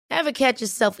Ever catch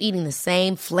yourself eating the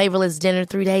same flavorless dinner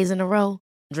 3 days in a row?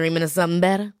 Dreaming of something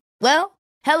better? Well,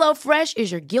 HelloFresh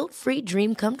is your guilt-free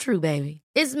dream come true, baby.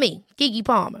 It's me, Keke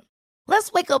Palmer.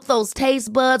 Let's wake up those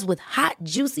taste buds with hot,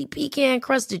 juicy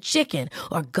pecan-crusted chicken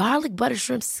or garlic butter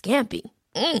shrimp scampi.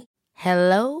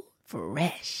 Hello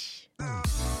Fresh.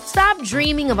 Stop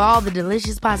dreaming of all the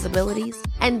delicious possibilities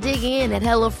and dig in at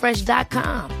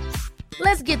HelloFresh.com.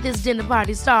 Let's get this dinner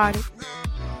party started.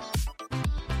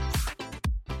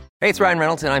 Hey, it's Ryan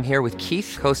Reynolds, and I'm here with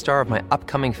Keith, co-star of my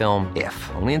upcoming film,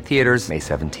 If, only in theaters May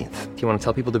 17th. Do you want to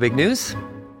tell people the big news?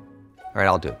 All right,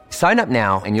 I'll do it. Sign up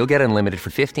now and you'll get unlimited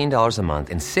for $15 a month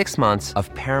and 6 months of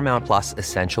Paramount Plus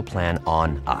Essential Plan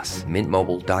on us.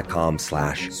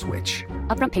 MintMobile.com/switch.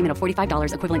 Upfront payment of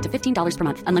 $45 equivalent to $15 per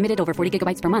month. Unlimited over 40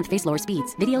 gigabytes per month. Face lower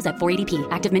speeds. Videos at 480p.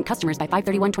 Active Mint customers by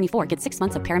 531.24 get 6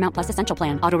 months of Paramount Plus Essential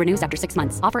Plan. Auto renews after 6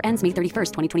 months. Offer ends May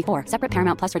 31st, 2024. Separate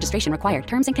Paramount Plus registration required.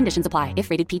 Terms and conditions apply if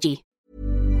rated PG.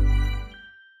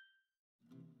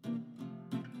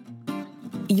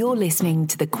 You're listening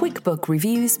to the QuickBook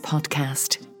Reviews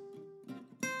podcast.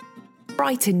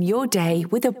 Brighten your day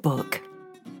with a book.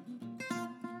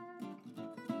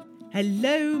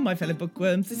 Hello, my fellow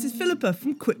bookworms. This is Philippa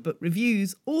from QuickBook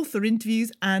Reviews, author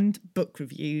interviews and book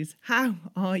reviews. How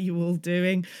are you all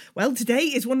doing? Well, today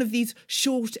is one of these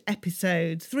short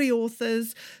episodes. 3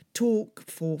 authors talk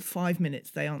for 5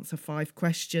 minutes. They answer 5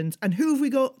 questions. And who have we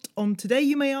got on today,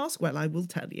 you may ask? Well, I will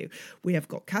tell you. We have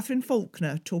got Kathrine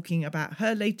Faulkner talking about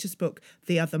her latest book,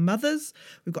 The Other Mothers.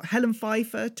 We've got Helen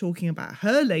Phifer talking about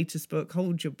her latest book,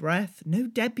 Hold Your Breath. No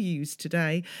debuts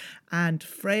today. And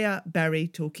Freya Berry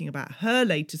talking about her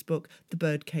latest book, The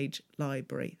Birdcage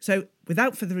Library. So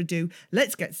without further ado,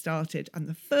 let's get started. And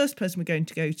the first person we're going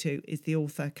to go to is the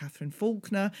author, Kathrine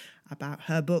Faulkner, about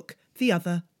her book, The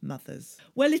Other Mothers.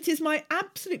 Well, it is my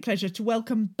absolute pleasure to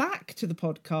welcome back to the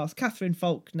podcast Kathrine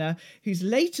Faulkner, whose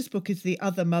latest book is The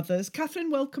Other Mothers.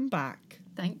 Kathrine, welcome back.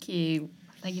 Thank you.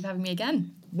 Thank you for having me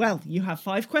again. Well, you have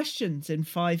 5 questions in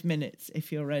 5 minutes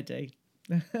if you're ready.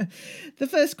 The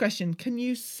first question, can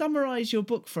you summarise your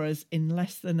book for us in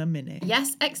less than a minute?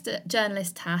 Yes,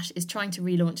 ex-journalist Tash is trying to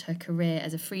relaunch her career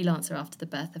as a freelancer after the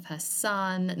birth of her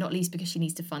son, not least because she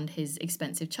needs to fund his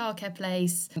expensive childcare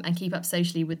place and keep up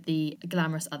socially with the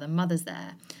glamorous other mothers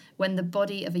there. When the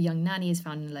body of a young nanny is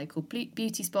found in a local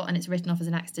beauty spot and it's written off as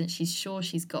an accident, she's sure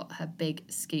she's got her big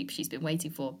scoop she's been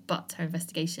waiting for, but her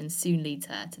investigation soon leads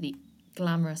her to the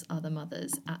glamorous other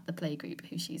mothers at the playgroup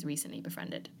who she's recently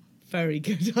befriended. Very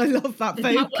good. I love that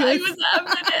focus. I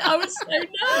was so nervous.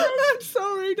 I'm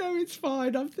sorry. No, it's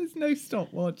fine. There's no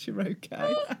stopwatch. You're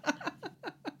okay.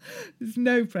 There's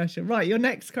no pressure. Right, your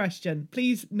next question.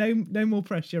 Please, no more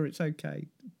pressure. It's okay.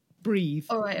 Breathe.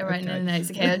 All right. Okay. No, it's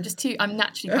okay. I'm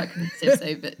naturally quite competitive,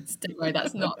 so but don't worry.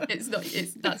 That's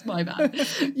my bad.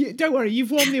 Don't worry.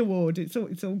 You've won the award. It's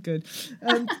all good.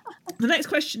 The next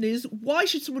question is, why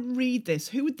should someone read this?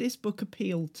 Who would this book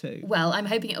appeal to? Well, I'm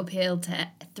hoping it'll appeal to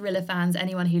thriller fans,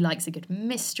 anyone who likes a good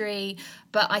mystery.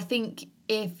 But I think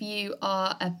if you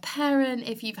are a parent,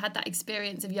 if you've had that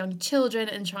experience of young children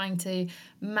and trying to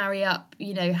marry up,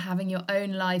 having your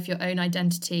own life, your own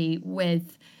identity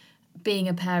with being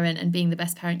a parent and being the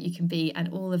best parent you can be and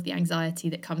all of the anxiety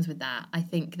that comes with that, I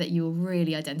think that you'll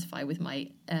really identify with my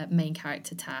main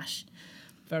character, Tash.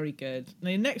 Very good. Now,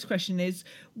 the next question is,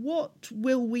 what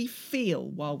will we feel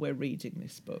while we're reading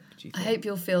this book, do you think? I hope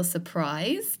you'll feel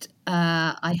surprised.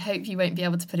 I hope you won't be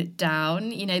able to put it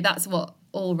down. That's what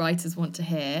all writers want to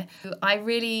hear. I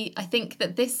think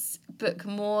that this book,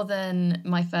 more than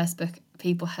my first book,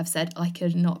 people have said, I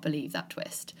could not believe that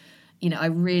twist. I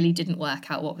really didn't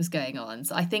work out what was going on.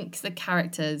 So I think the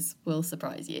characters will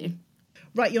surprise you.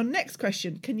 Right, your next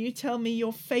question. Can you tell me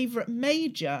your favourite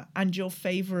major and your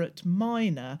favourite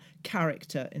minor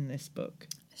character in this book?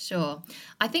 Sure.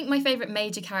 I think my favourite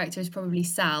major character is probably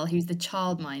Sal, who's the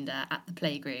childminder at the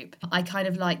playgroup. I kind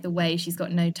of like the way she's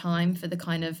got no time for the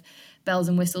kind of bells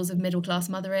and whistles of middle-class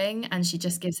mothering, and she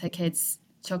just gives her kids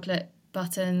chocolate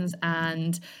buttons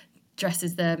and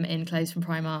dresses them in clothes from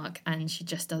Primark, and she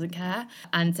just doesn't care.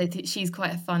 And so she's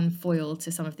quite a fun foil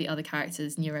to some of the other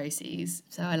characters' neuroses.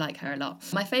 So I like her a lot.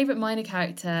 My favourite minor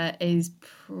character is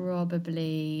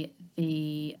probably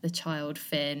the child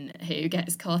Finn, who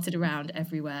gets carted around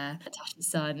everywhere, Tash's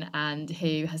son, and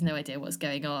who has no idea what's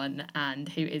going on, and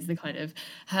who is the kind of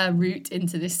her route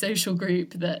into this social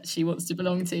group that she wants to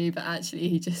belong to, but actually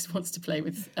he just wants to play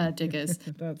with diggers.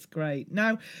 That's great.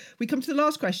 Now we come to the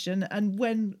last question, and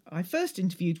when I first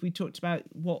interviewed, we talked about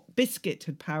what biscuit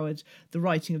had powered the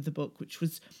writing of the book, which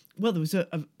was, well, there was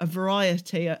a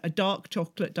variety, a dark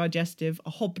chocolate digestive,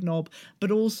 a hobnob, but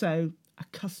also a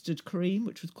custard cream,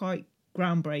 which was quite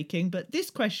groundbreaking. But this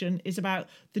question is about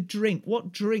the drink.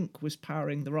 What drink was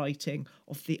powering the writing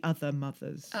of The Other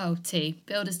Mothers? Oh, tea.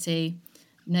 Builder's tea.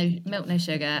 No milk, no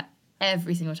sugar.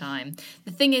 Every single time.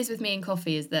 The thing is with me and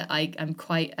coffee is that I am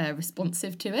quite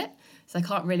responsive to it. So I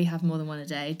can't really have more than one a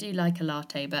day. I do like a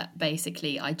latte, but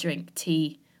basically I drink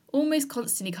tea almost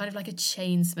constantly, kind of like a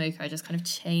chain smoker. I just kind of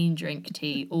chain drink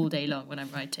tea all day long when I'm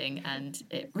writing, and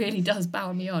it really does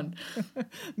power me on.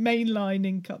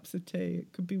 Mainlining cups of tea.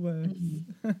 It could be worse.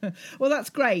 Well, that's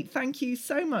great. Thank you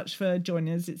so much for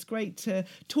joining us. It's great to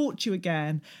talk to you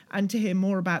again and to hear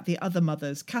more about The Other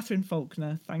Mothers. Kathrine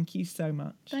Faulkner, thank you so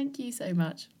much. Thank you so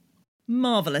much.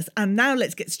 Marvellous. And now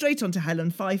let's get straight on to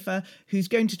Helen Phifer, who's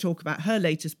going to talk about her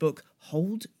latest book,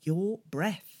 Hold Your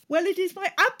Breath. Well, it is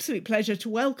my absolute pleasure to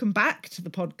welcome back to the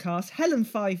podcast Helen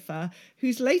Phifer,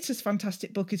 whose latest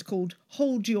fantastic book is called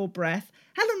Hold Your Breath.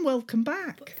 Helen, welcome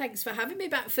back. Thanks for having me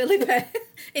back, Philippa.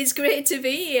 It's great to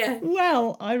be here.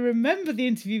 Well, I remember the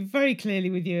interview very clearly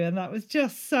with you, and that was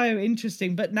just so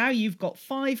interesting. But now you've got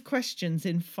 5 questions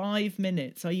in 5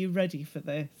 minutes. Are you ready for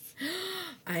this?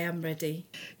 I am ready.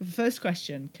 The first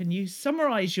question, can you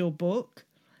summarise your book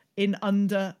in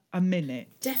under a minute?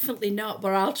 Definitely not,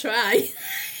 but I'll try.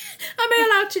 Am I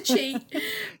allowed to cheat?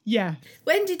 Yeah.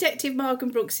 When Detective Morgan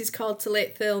Brooks is called to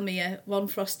Lake Thirlmere one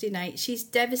frosty night, she's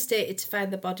devastated to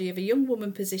find the body of a young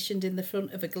woman positioned in the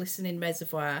front of a glistening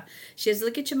reservoir. She has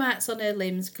ligature marks on her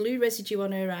limbs, glue residue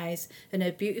on her eyes, and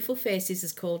her beautiful face is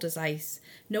as cold as ice.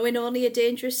 Knowing only a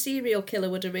dangerous serial killer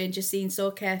would arrange a scene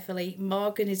so carefully,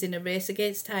 Morgan is in a race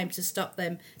against time to stop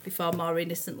them before more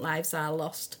innocent lives are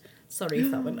lost. Sorry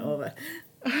if that went over.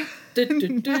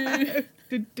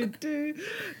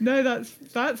 No,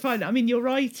 that's fine. I mean, you're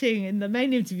writing, in the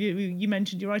main interview you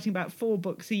mentioned you're writing about 4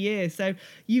 books a year, so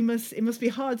it must be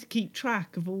hard to keep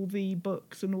track of all the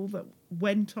books and all that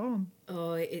went on.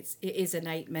 Oh, it is a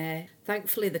nightmare.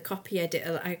 Thankfully, the copy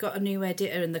editor, I got a new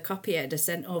editor, and the copy editor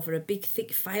sent over a big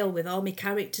thick file with all my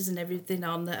characters and everything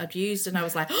on that I'd used, and I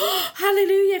was like, oh,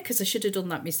 hallelujah, because I should have done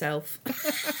that myself.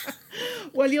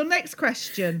 Well, your next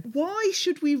question, why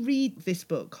should we read this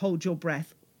book, Hold Your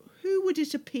Breath? Who would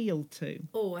it appeal to?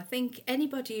 Oh, I think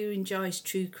anybody who enjoys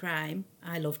true crime.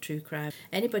 I love true crime.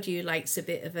 Anybody who likes a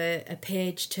bit of a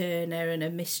page turner and a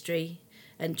mystery,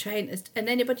 and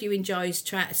anybody who enjoys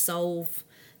trying to solve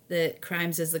the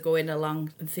crimes as they're going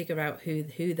along and figure out who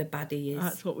the baddie is.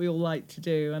 That's what we all like to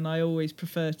do, and I always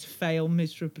prefer to fail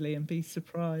miserably and be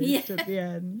surprised at the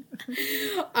end.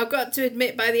 I've got to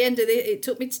admit, by the end of it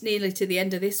took me nearly to the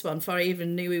end of this one before I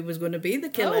even knew he was going to be the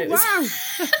killer. Oh,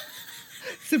 wow!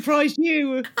 Surprised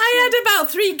you. I had about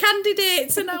 3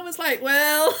 candidates, and I was like,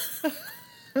 well...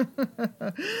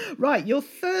 Right, your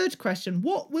third question.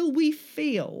 What will we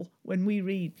feel when we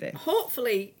read this?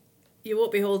 Hopefully you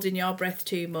won't be holding your breath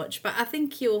too much, but I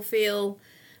think you'll feel...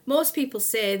 Most people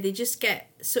say they just get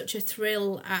such a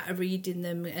thrill out of reading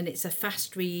them, and it's a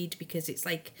fast read because it's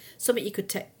like something you could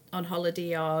take on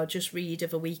holiday or just read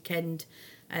of a weekend.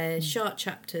 Short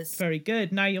chapters. Very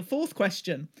good. Now your fourth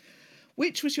question.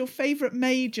 Which was your favourite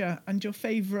major and your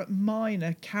favourite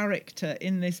minor character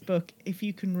in this book, if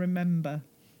you can remember?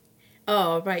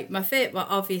 Oh, right. My favourite, well,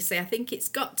 obviously, I think it's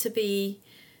got to be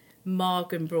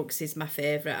Morgan Brooks is my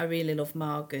favourite. I really love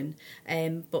Morgan.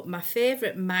 But my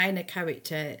favourite minor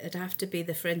character would have to be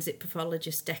the forensic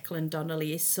pathologist Declan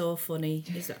Donnelly. He's so funny.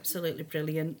 He's absolutely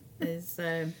brilliant.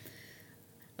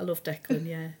 I love Declan,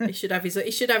 yeah. He should have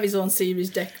his own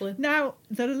series, Declan. Now,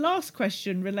 the last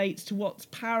question relates to what's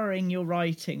powering your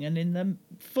writing. And in the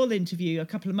full interview a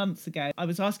couple of months ago, I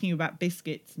was asking you about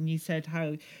biscuits, and you said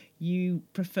how you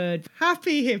preferred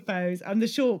Happy Hippos and the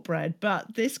shortbread.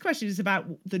 But this question is about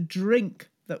the drink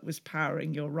that was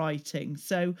powering your writing.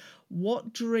 So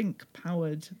what drink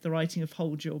powered the writing of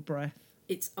Hold Your Breath?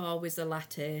 It's always a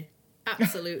latte.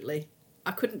 Absolutely. I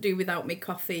couldn't do without my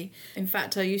coffee. In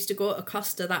fact, I used to go to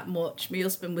Costa that much. My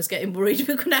husband was getting worried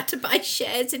we're going to have to buy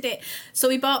shares in it. So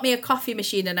he bought me a coffee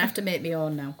machine, and I have to make my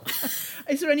own now.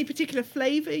 Is there any particular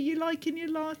flavour you like in your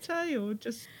latte, or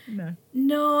just, no?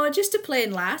 No, just a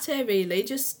plain latte, really.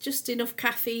 Just enough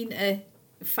caffeine to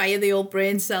fire the old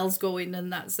brain cells going,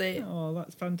 and that's it. Oh,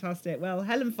 that's fantastic. Well,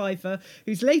 Helen Phifer,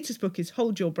 whose latest book is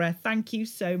Hold Your Breath, thank you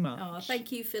so much. Oh,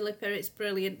 thank you, Philippa. It's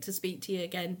brilliant to speak to you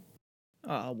again.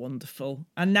 Ah, wonderful.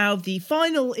 And now the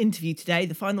final interview today,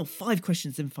 the final 5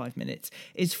 questions in 5 minutes,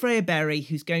 is Freya Berry,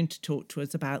 who's going to talk to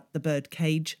us about the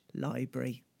Birdcage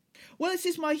Library. Well, it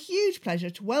is my huge pleasure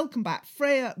to welcome back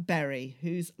Freya Berry,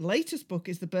 whose latest book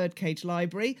is The Birdcage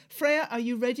Library. Freya, are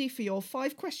you ready for your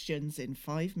 5 questions in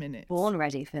 5 minutes? Born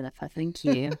ready, Philippa. Thank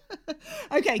you.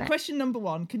 Okay, question number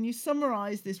 1. Can you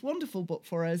summarise this wonderful book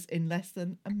for us in less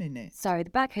than a minute? So, The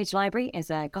Birdcage Library is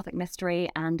a gothic mystery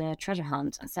and a treasure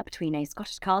hunt set between a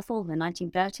Scottish castle in the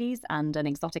 1930s and an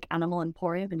exotic animal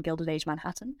emporium in Gilded Age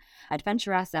Manhattan.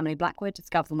 Adventuress Emily Blackwood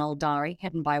discovers an old diary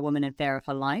hidden by a woman in fear of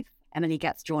her life. Emily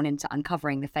gets drawn into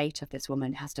uncovering the fate of this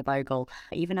woman, Hester Bogle,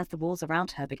 even as the walls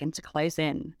around her begin to close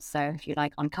in. So if you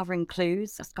like uncovering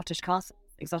clues, a Scottish castle,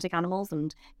 exotic animals,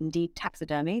 and indeed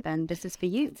taxidermy, then this is for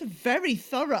you. It's a very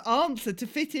thorough answer to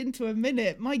fit into a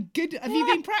minute. My good, have you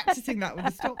been practicing that with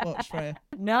a stopwatch, Freya?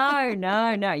 No.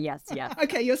 Yes.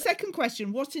 Okay, your second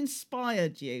question. What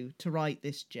inspired you to write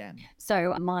this gem?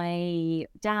 So my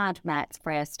dad met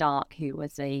Freya Stark, who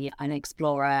was an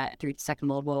explorer through the Second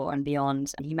World War and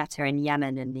beyond. And he met her in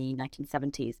Yemen in the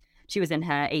 1970s. She was in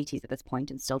her 80s at this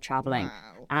point and still travelling.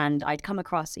 Wow. And I'd come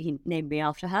across, he named me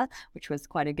after her, which was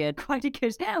quite a good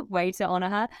way to honour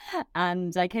her.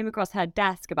 And I came across her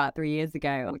desk about 3 years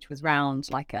ago, which was round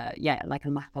like a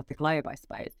map of the globe, I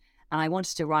suppose. And I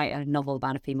wanted to write a novel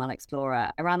about a female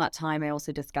explorer. Around that time, I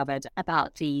also discovered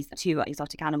about these 2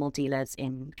 exotic animal dealers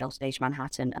in Gilded Age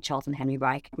Manhattan, Charles and Henry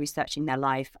Reich, researching their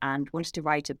life, and wanted to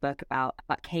write a book about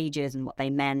cages and what they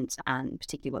meant, and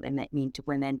particularly what they mean to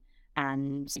women.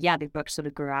 And yeah, the book sort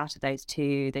of grew out of those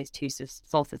two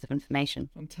sources of information.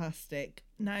 Fantastic.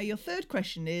 Now, your third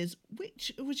question is,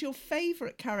 which was your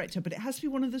favourite character? But it has to be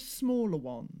one of the smaller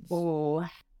ones. Oh,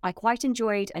 I quite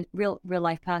enjoyed a real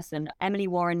life person, Emily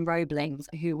Warren Roeblings,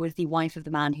 who was the wife of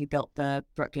the man who built the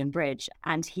Brooklyn Bridge.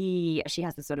 And she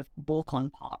has a sort of balk-on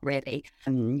part, really,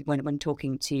 when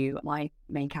talking to my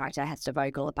main character, Hester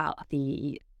Bogle, about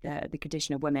the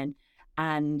condition of women.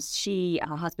 And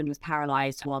her husband was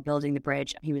paralysed while building the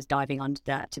bridge. He was diving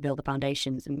under to build the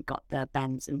foundations and got the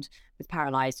bends and was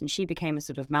paralysed. And she became a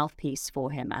sort of mouthpiece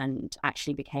for him and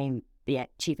actually became the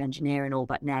chief engineer in all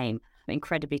but name. An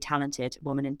incredibly talented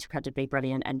woman, incredibly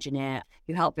brilliant engineer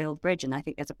who helped build the bridge. And I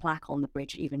think there's a plaque on the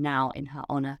bridge even now in her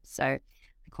honour. So I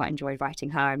quite enjoyed writing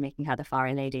her and making her the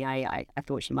fiery lady I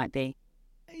thought she might be.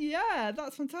 Yeah,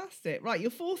 that's fantastic. Right,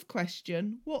 your fourth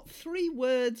question. What 3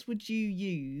 words would you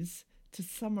use to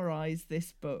summarise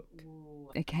this book?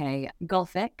 Okay,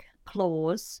 gothic,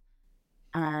 claws,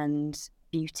 and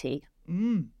beauty.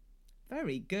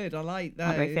 Very good. I like those.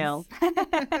 How do I feel?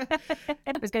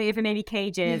 I was going to give him maybe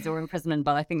cages or imprisonment,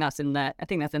 but I think that's in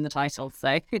the title.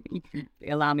 So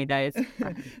allow me those.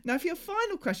 Now, for your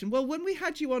final question, well, when we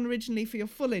had you on originally for your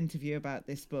full interview about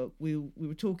this book, we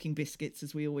were talking biscuits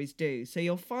as we always do. So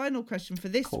your final question for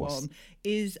this one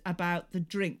is about the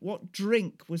drink. What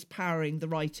drink was powering the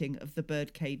writing of The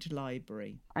Birdcage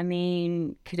Library? I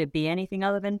mean, could it be anything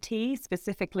other than tea?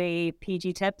 Specifically,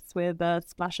 PG Tips with a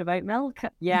splash of oat milk?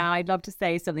 Yeah, I'd love to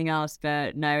say something else,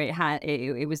 but no,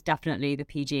 it was definitely the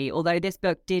PG. Although this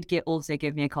book did also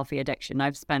give me a coffee addiction.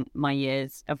 I've spent my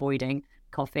years avoiding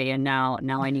coffee, and now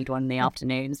I need one in the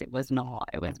afternoons. It was not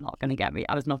going to get me.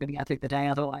 I was not going to get through the day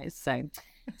otherwise.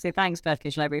 So thanks,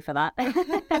 Birdcage Library, for that.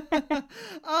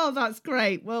 Oh, that's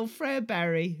great. Well, Freya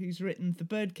Berry, who's written The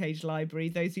Birdcage Library,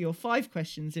 those are your 5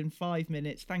 questions in 5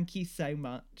 minutes. Thank you so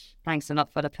much. Thanks a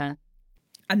lot, Philippa.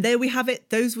 And there we have it.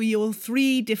 Those were your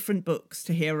 3 different books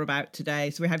to hear about today.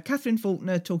 So we had Kathrine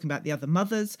Faulkner talking about The Other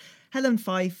Mothers, Helen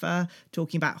Phifer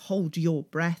talking about Hold Your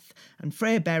Breath, and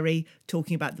Freya Berry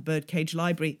talking about The Birdcage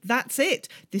Library. That's it.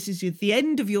 This is the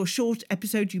end of your short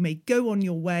episode. You may go on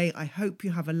your way. I hope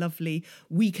you have a lovely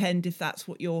weekend if that's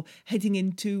what you're heading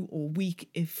into, or week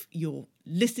if you're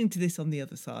listening to this on the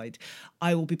other side.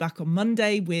 I will be back on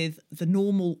Monday with the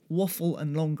normal waffle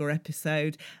and longer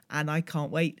episode, and I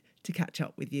can't wait to catch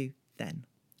up with you then.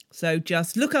 So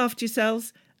just look after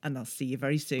yourselves, and I'll see you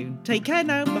very soon. Take care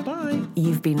now. Bye-bye.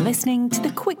 You've been listening to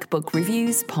the Quick Book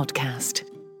Reviews podcast.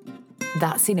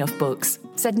 That's enough books,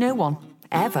 said no one,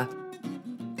 ever.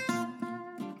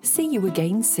 See you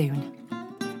again soon.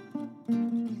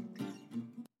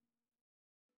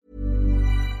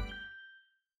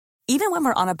 Even when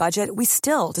we're on a budget, we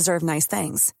still deserve nice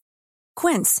things.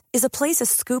 Quince is a place to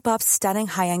scoop up stunning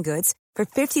high-end goods for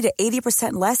 50 to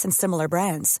 80% less than similar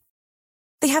brands.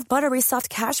 They have buttery soft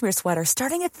cashmere sweaters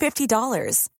starting at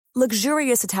 $50,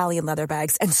 luxurious Italian leather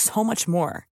bags, and so much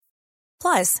more.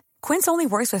 Plus, Quince only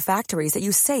works with factories that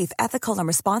use safe, ethical, and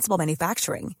responsible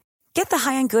manufacturing. Get the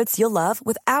high-end goods you'll love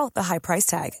without the high price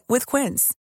tag with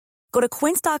Quince. Go to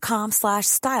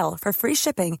quince.com/style for free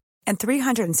shipping and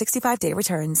 365-day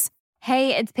returns.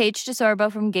 Hey, it's Paige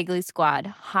DeSorbo from Giggly Squad.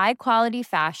 High quality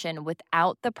fashion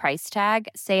without the price tag.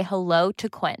 Say hello to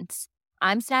Quince.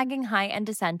 I'm snagging high-end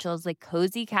essentials like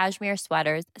cozy cashmere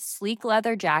sweaters, sleek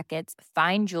leather jackets,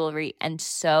 fine jewelry, and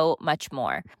so much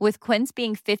more. With Quince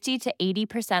being 50 to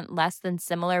 80% less than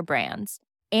similar brands.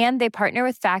 And they partner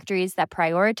with factories that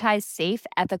prioritize safe,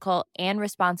 ethical, and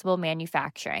responsible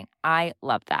manufacturing. I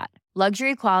love that.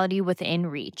 Luxury quality within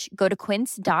reach. Go to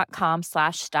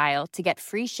quince.com/style to get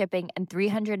free shipping and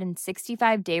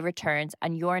 365-day returns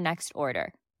on your next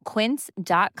order.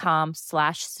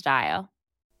 Quince.com/style.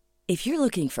 If you're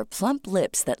looking for plump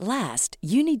lips that last,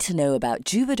 you need to know about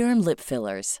Juvederm lip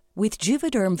fillers. With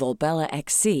Juvederm Volbella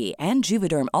XC and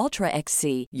Juvederm Ultra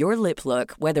XC, your lip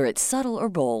look, whether it's subtle or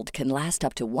bold, can last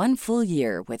up to 1 full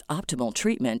year with optimal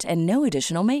treatment and no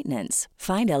additional maintenance.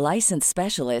 Find a licensed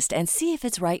specialist and see if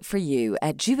it's right for you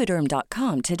at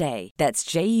Juvederm.com today. That's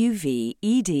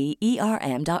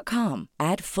JUVEDERM.com.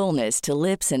 Add fullness to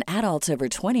lips in adults over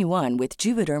 21 with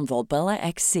Juvederm Volbella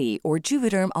XC or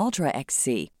Juvederm Ultra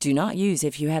XC. Do not use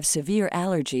if you have severe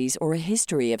allergies or a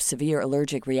history of severe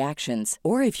allergic reactions,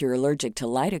 or if you're allergic to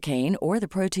lidocaine or the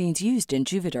proteins used in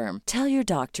Juvederm. Tell your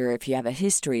doctor if you have a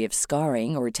history of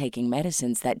scarring or taking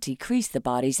medicines that decrease the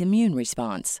body's immune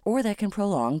response or that can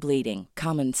prolong bleeding.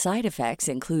 Common side effects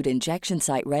include injection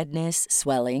site redness,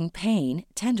 swelling, pain,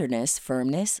 tenderness,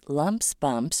 firmness, lumps,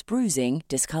 bumps, bruising,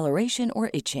 discoloration,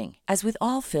 or itching. As with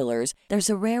all fillers,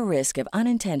 there's a rare risk of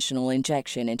unintentional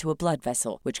injection into a blood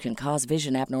vessel, which can cause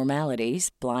vision abnormalities,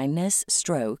 blindness,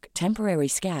 stroke, temporary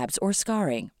scabs, or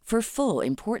scarring. For full,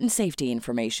 important safety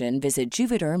information, visit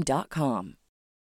Juvederm.com.